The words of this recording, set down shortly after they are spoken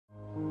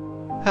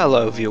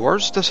Hello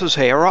viewers, this is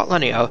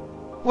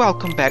Agrabah-Atlantica.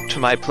 Welcome back to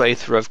my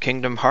playthrough of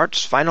Kingdom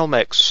Hearts Final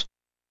Mix.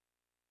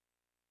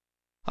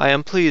 I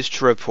am pleased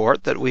to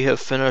report that we have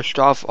finished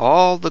off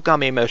all the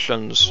Gummi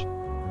missions.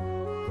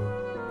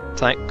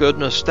 Thank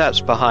goodness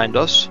that's behind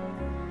us.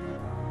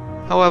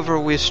 However,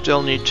 we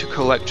still need to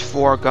collect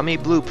 4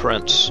 Gummi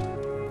blueprints.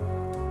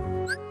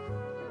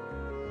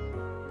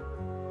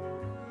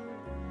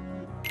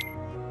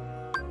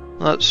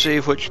 Let's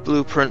see which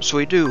blueprints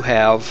we do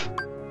have.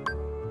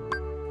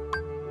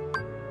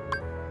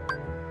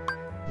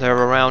 They're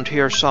around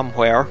here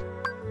somewhere.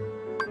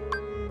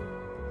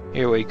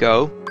 Here we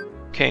go.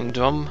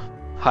 Kingdom,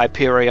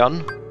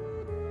 Hyperion,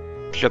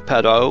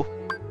 Geppetto,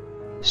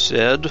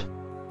 Cid,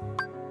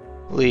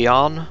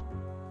 Leon,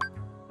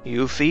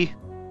 Yuffie,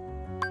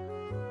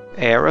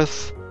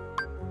 Aerith,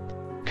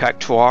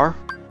 Cactuar,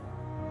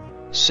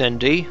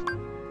 Cindy,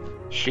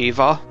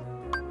 Shiva,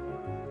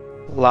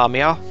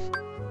 Lamia,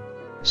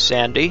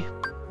 Sandy,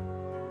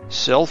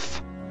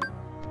 Sylph,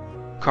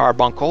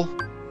 Carbuncle,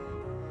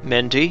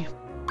 Minty,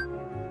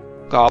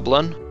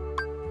 Goblin,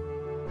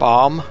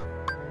 Bomb,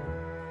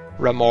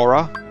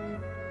 Remora,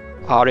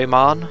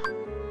 Ahriman,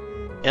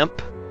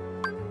 Imp,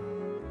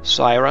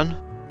 Siren,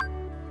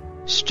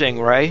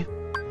 Stingray,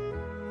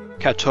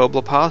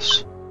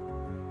 Catoblepas,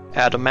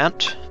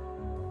 Adamant,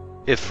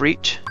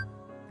 Ifrit,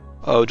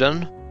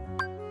 Odin,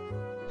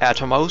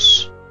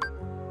 Atomos,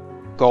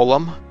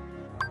 Golem,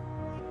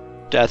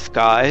 Death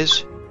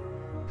Guise,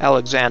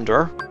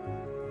 Alexander,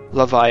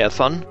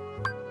 Leviathan,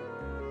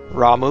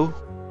 Ramu,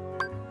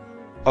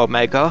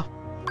 Omega,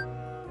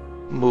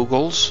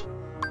 Moogles,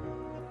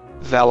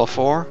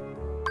 Valifor,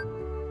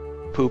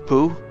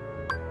 Poo-Poo,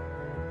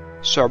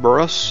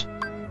 Cerberus,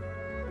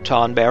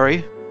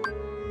 Tonberry,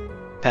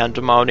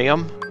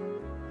 Pandemonium,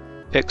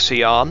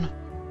 Ixion,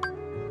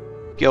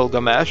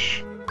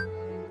 Gilgamesh,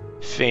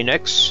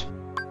 Phoenix,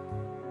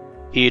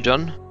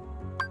 Eden,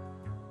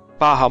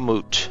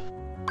 Bahamut.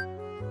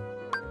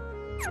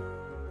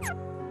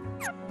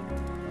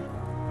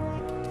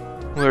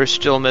 We're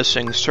still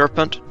missing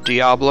Serpent,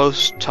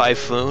 Diablos,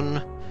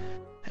 Typhoon,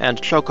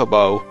 and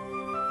Chocobo.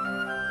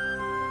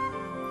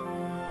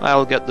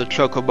 I'll get the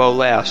Chocobo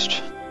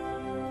last.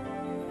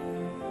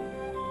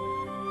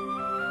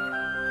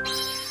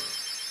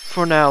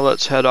 For now,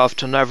 let's head off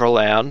to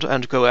Neverland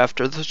and go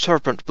after the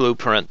Serpent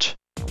blueprint.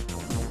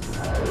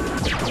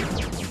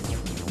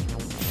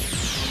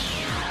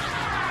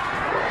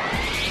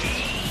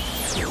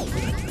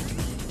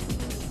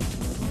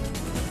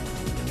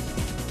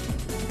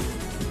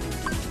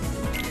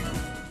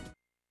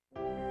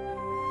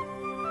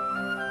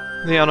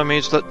 The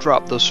enemies that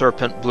drop the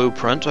Serpent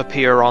blueprint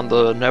appear on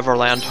the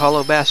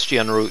Neverland-Hollow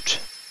Bastion route.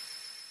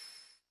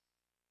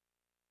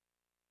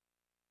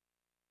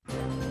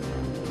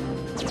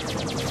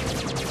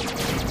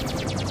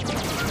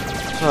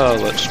 So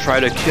let's try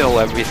to kill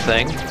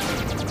everything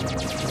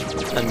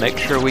and make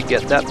sure we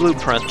get that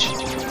blueprint.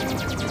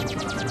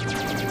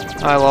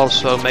 I'll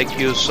also make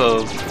use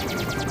of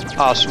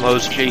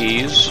Osmo's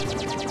G's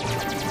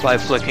by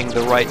flicking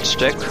the right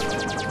stick.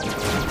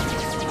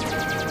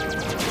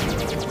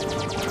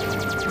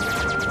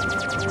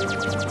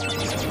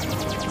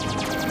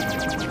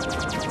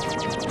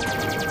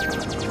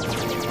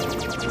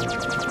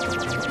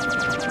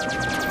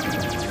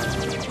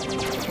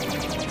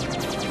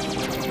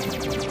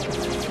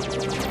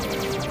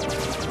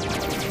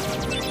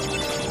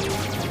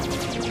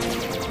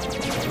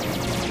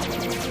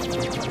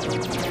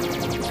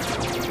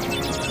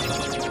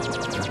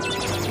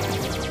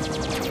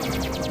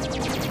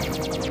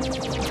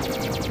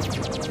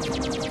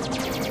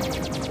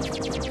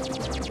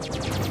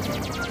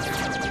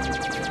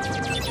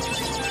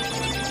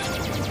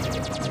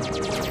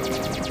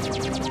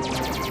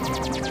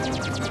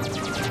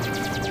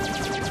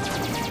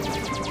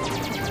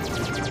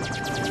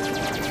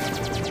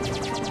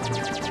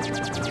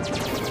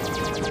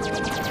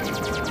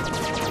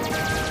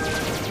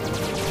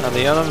 Now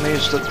the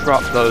enemies that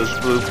drop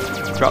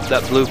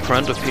that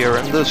blueprint appear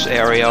in this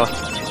area.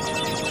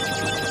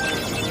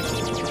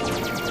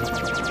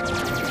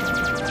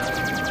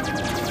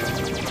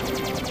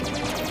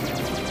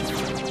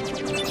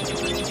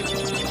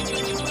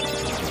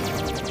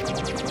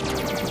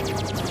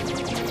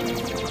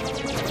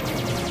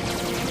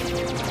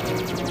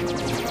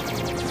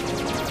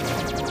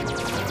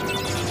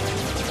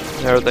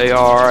 There they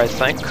are, I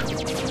think.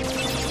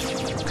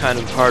 Kind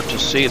of hard to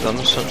see them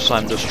since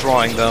I'm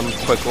destroying them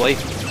quickly.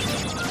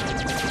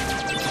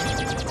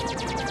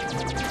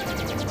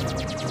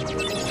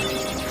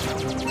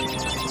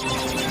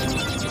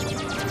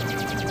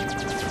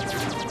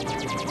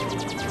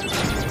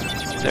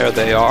 There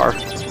they are.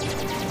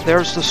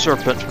 There's the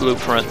Serpent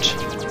blueprint.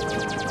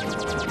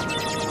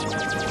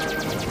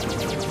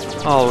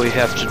 All we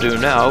have to do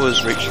now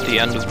is reach the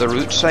end of the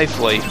route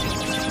safely.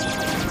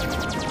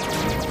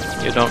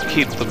 You don't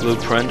keep the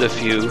blueprint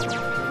if you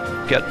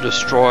get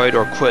destroyed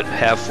or quit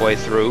halfway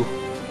through.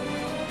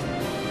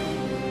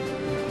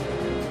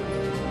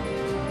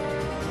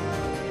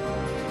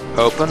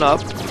 Open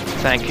up.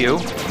 Thank you.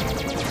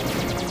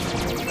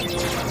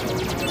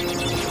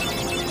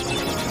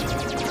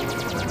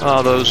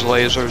 Oh, those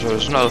lasers,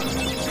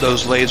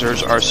 those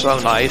lasers are so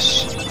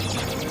nice.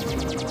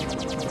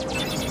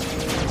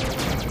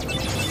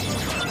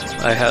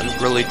 I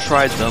hadn't really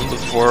tried them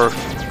before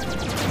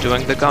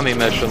doing the Gummi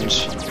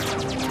missions.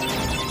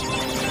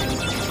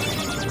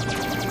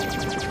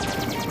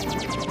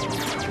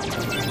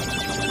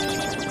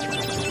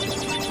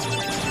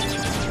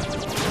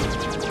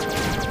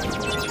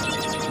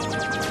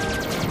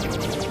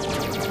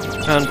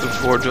 And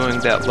before doing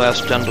that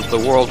last end of the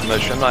world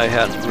mission, I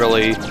hadn't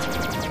really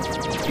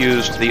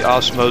used the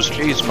Osmos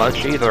cheese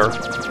much either.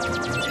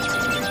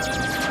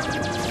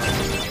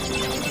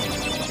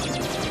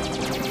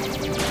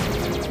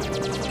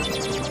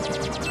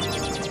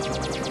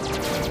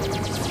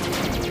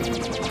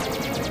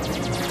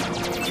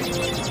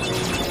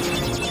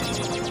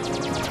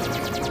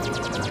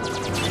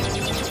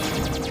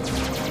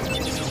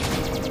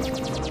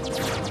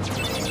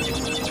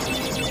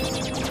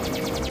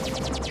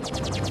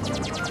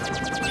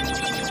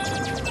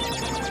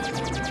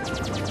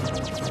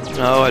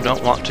 No, I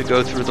don't want to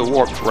go through the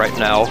warp right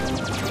now.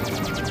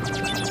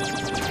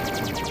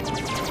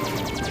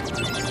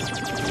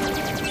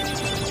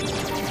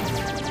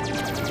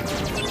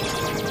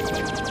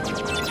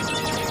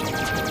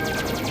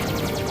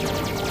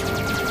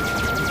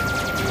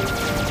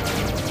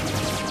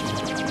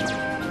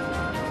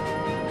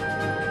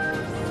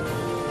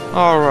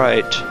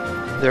 Alright,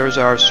 there's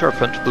our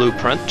Serpent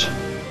blueprint.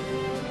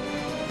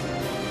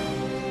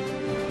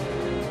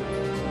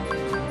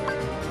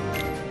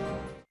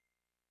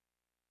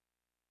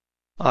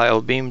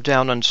 I'll beam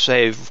down and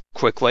save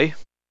quickly.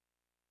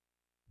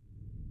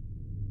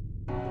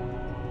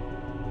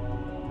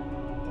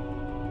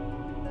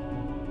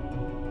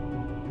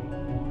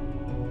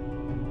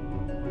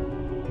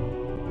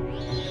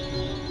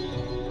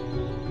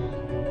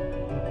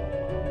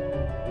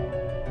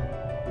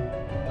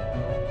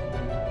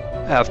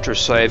 After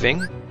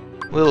saving,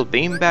 we'll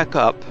beam back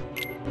up.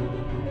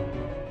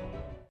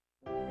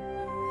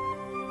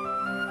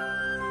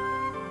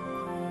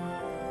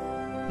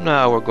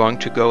 Now we're going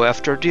to go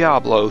after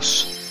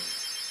Diablos.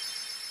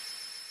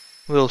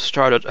 We'll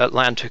start at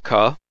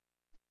Atlantica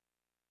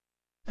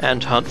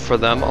and hunt for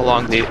them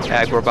along the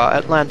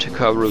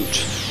Agrabah-Atlantica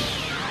route.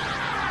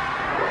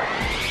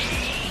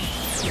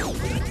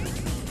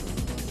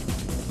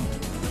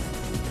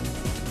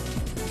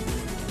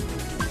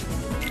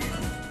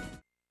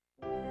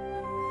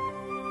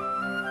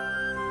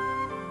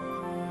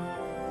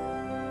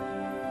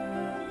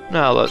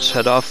 Now let's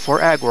head off for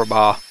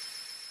Agrabah.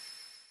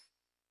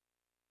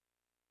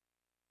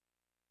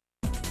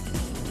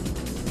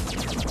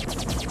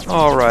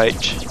 All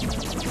right.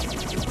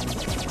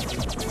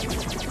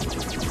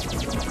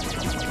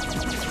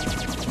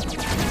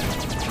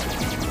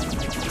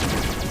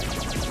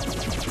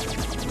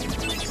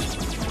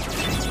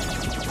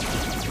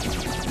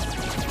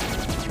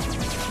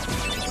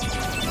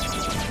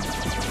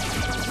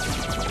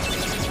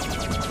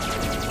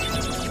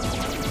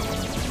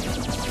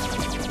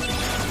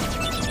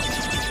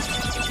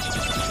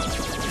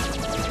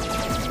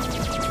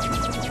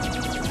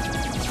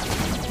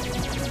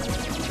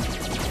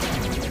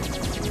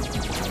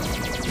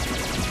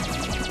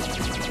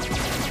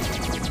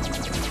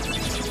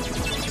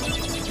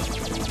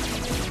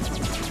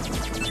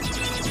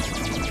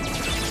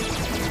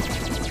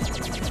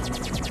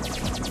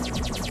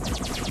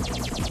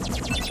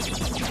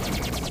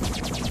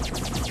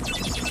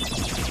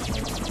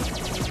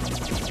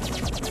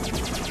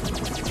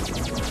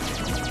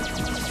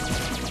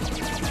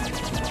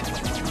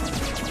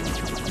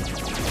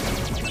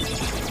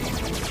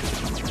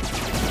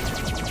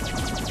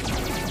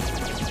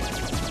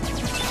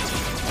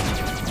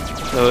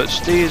 So it's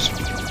these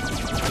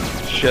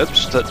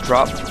ships that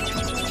drop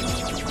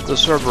the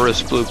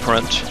Cerberus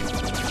blueprint.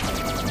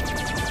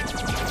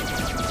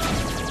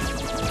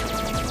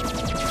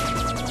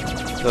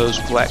 Those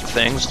black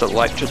things that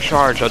like to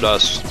charge at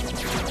us.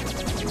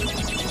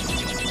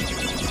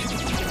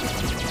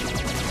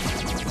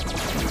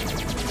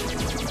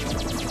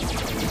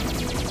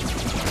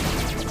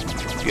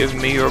 Give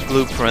me your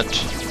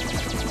blueprint.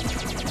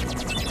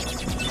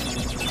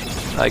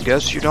 I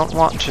guess you don't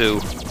want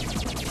to.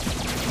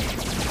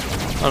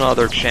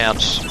 Another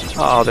chance.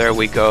 Ah, there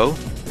we go.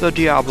 The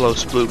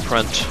Diablos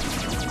blueprint.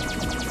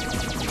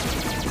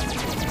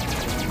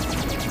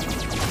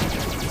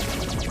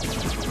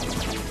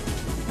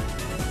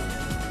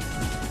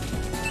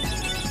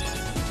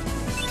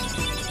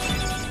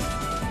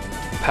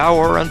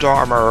 Power and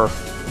armor.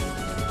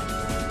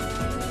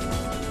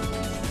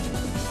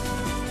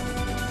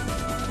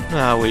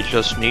 Now we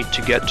just need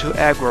to get to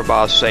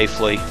Agrabah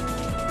safely.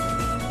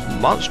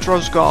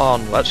 Monstro's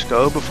gone. Let's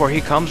go before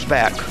he comes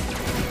back.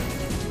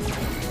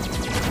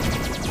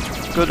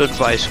 Good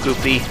advice,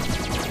 Goopy.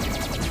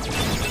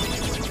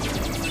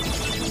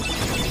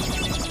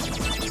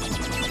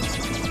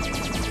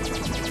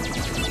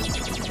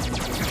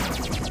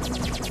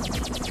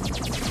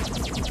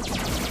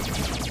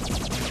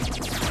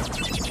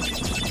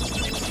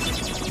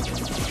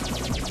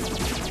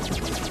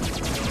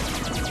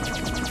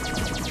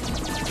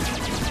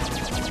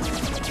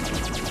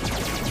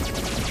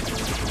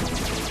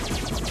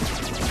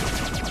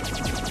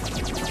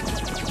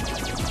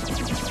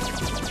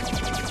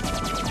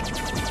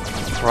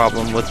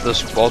 problem with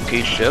this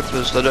bulky ship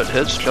is that it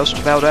hits just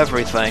about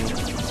everything.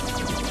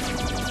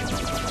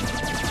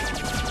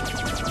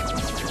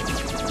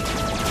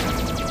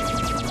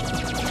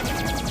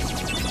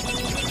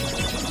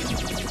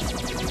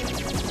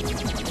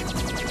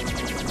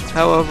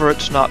 However,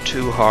 it's not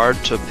too hard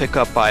to pick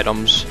up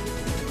items.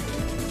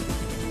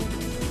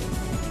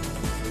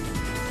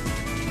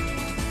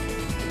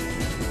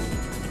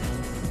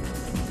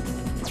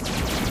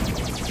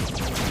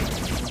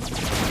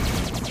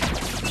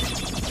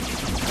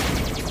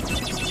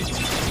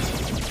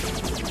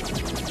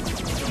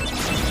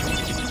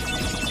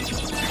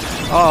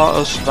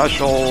 A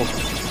special...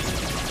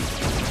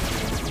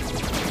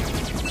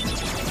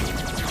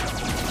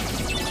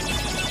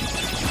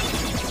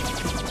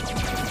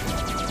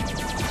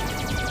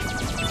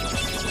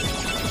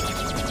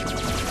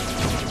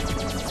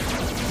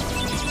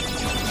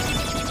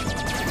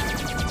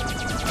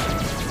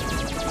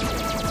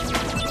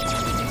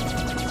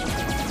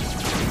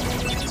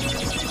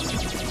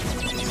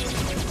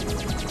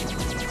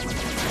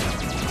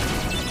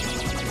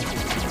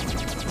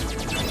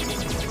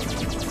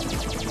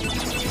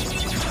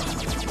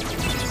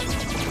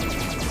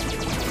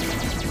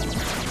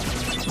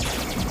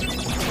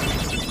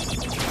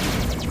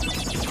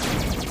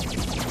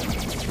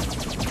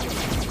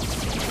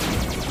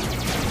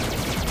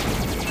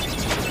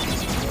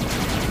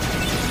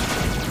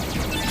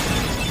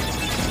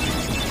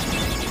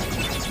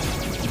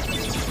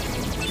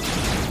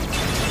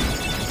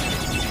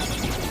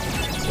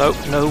 Nope,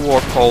 no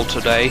warp hole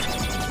today.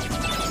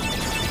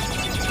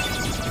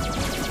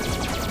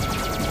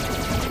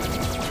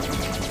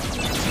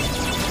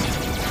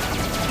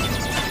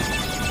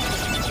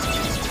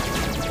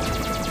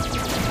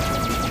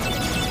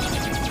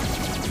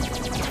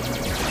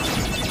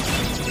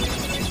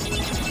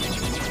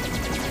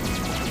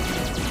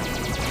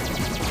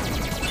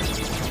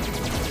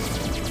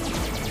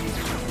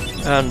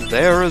 And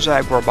there is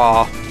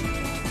Agrabah.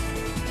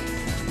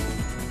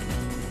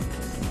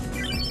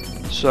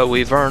 So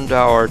we've earned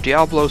our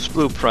Diablos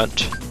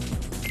blueprint.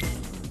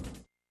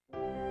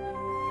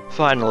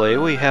 Finally,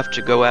 we have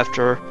to go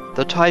after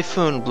the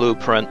Typhoon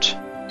blueprint.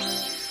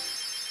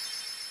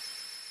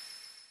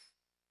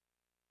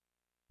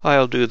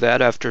 I'll do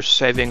that after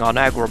saving on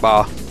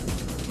Agrabah.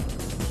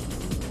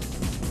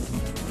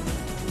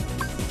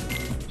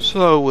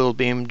 So we'll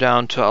beam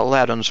down to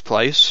Aladdin's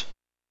place.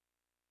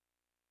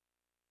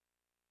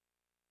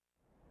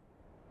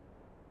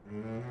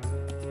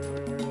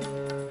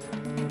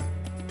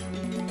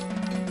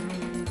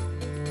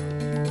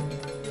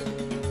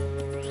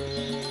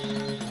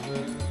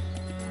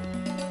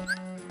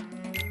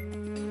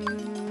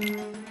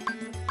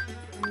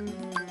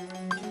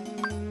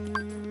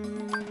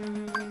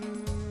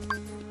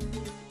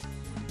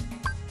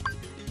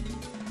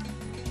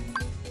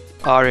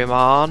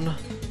 Ahriman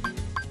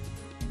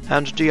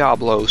and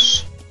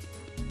Diablos.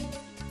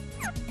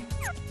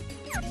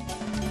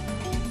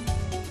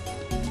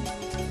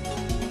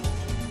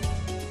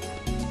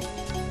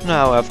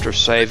 Now, after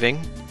saving,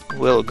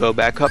 we'll go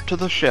back up to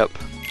the ship.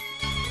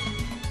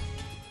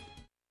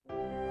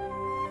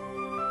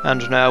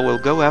 And now we'll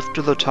go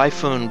after the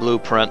Typhoon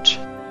blueprint.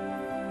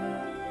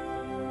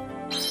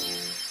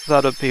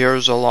 That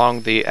appears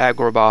along the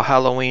Agrabah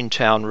Halloween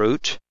Town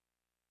route.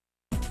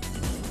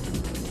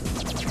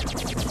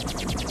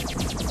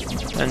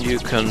 And you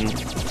can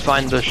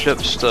find the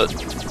ships that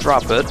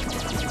drop it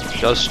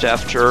just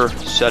after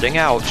setting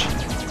out.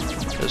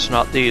 It's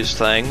not these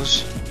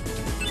things.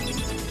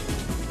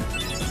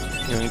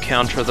 You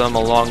encounter them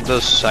along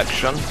this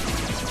section.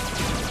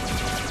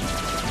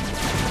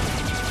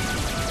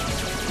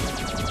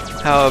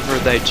 However,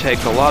 they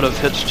take a lot of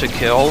hits to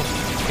kill.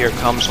 Here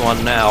comes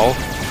one now.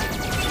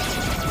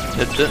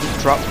 It didn't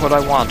drop what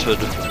I wanted.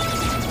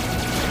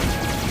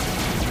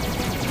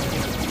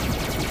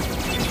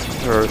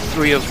 There are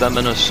 3 of them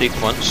in a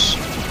sequence.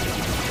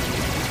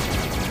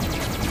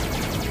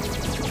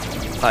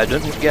 I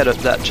didn't get it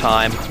that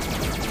time.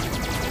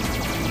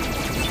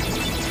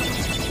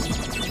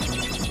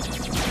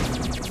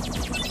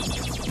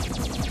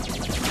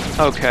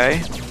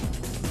 Okay.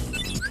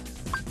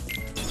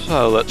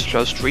 So let's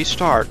just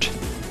restart.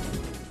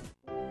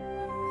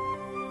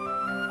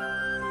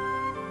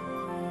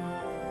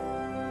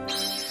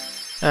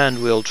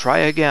 And we'll try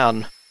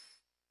again.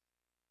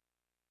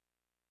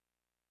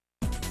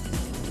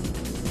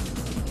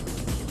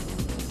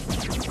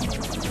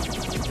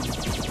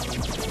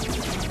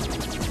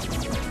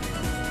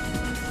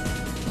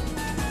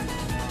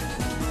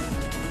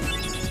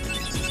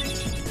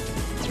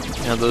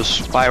 And the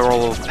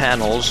spiral of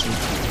panels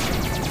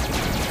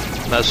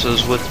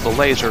messes with the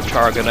laser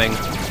targeting.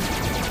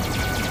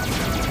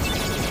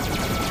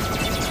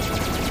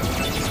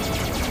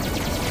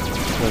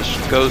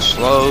 Just go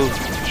slow,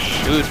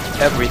 shoot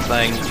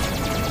everything.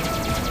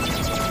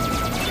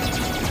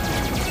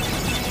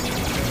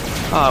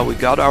 Ah, we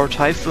got our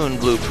Typhoon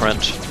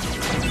blueprint.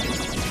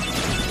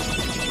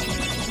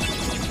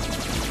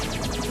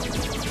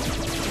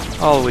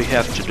 All we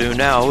have to do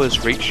now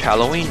is reach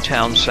Halloween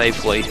Town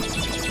safely.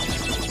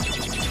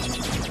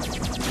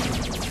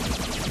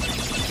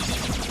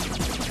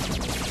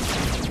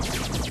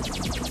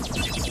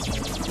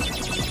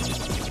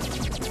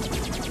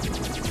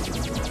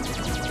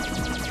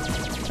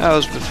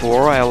 As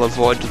before, I'll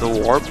avoid the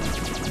warp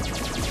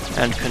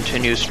and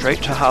continue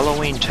straight to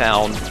Halloween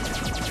Town.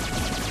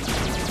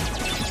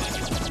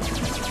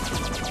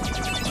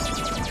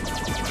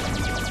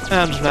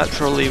 And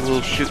naturally,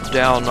 we'll shoot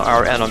down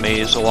our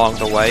enemies along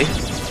the way.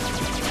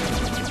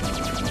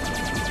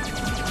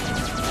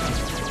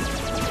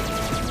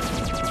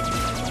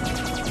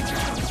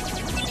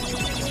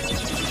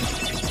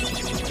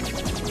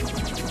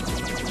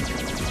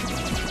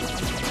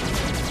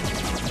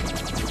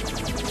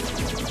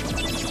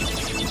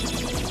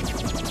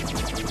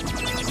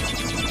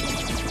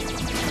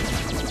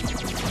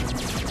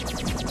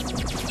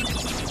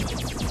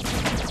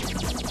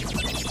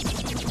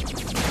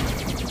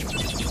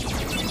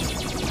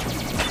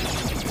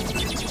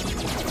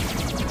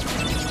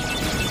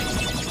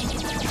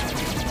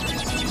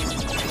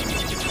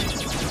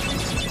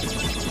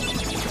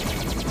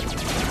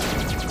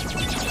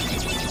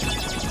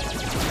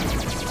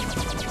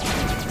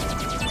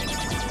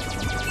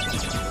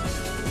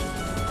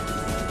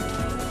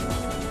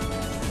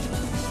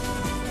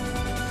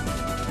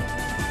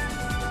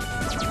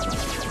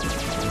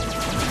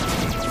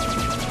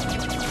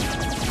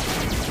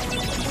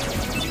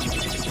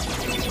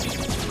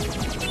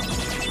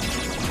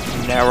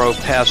 Narrow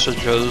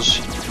passages.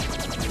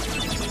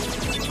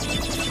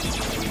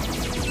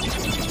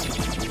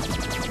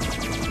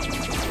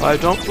 I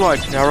don't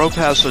like narrow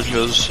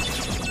passages,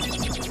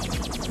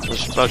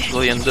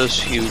 especially in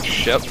this huge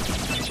ship.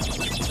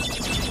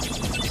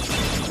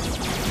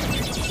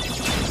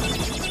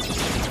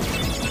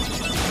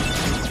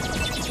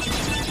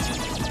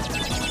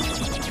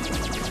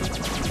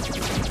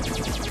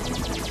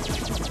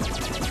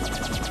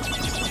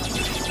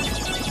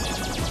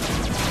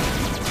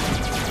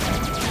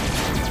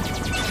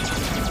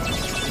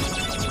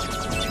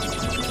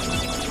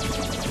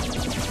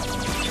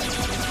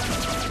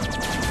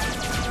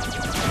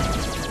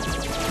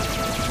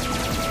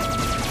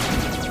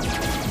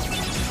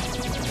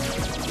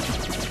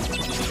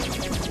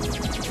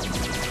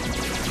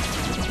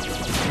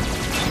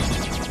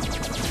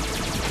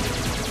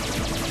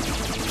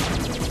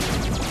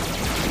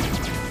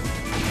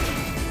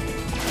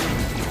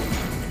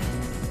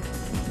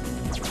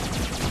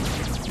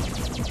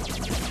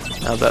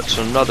 Now that's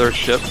another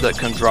ship that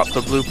can drop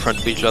the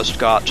blueprint we just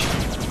got.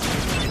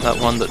 That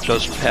one that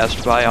just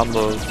passed by on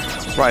the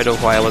right a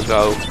while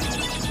ago.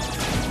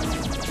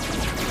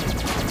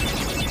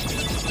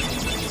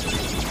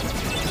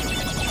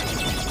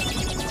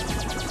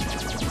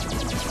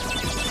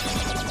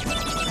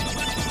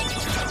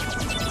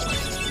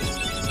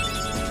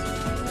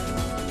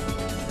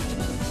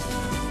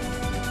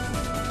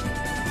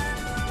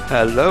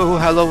 Hello,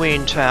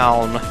 Halloween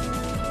Town.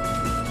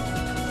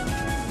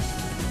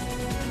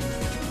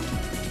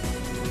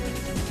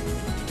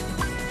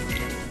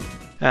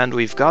 And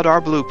we've got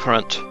our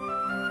blueprint.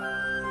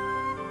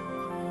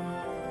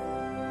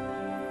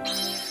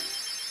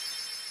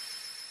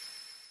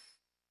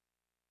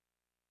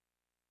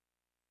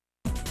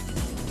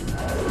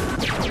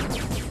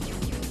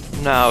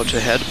 Now to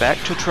head back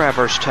to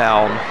Traverse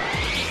Town.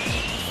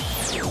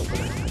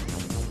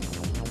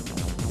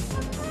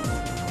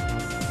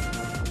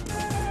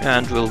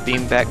 And we'll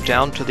beam back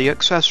down to the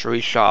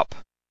accessory shop.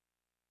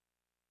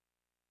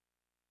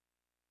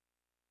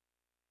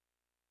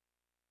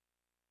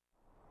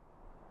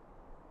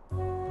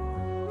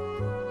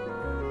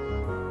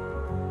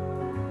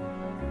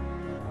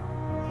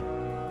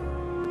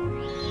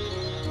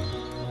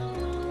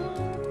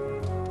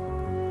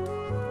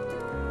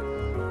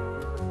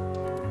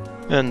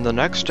 In the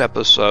next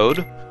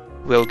episode,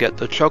 we'll get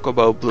the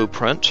Chocobo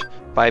blueprint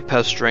by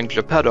pestering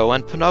Geppetto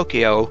and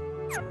Pinocchio.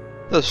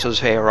 This is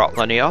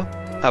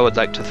Agrabah-Atlantica. I would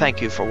like to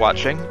thank you for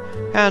watching,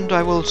 and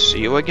I will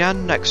see you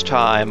again next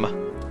time.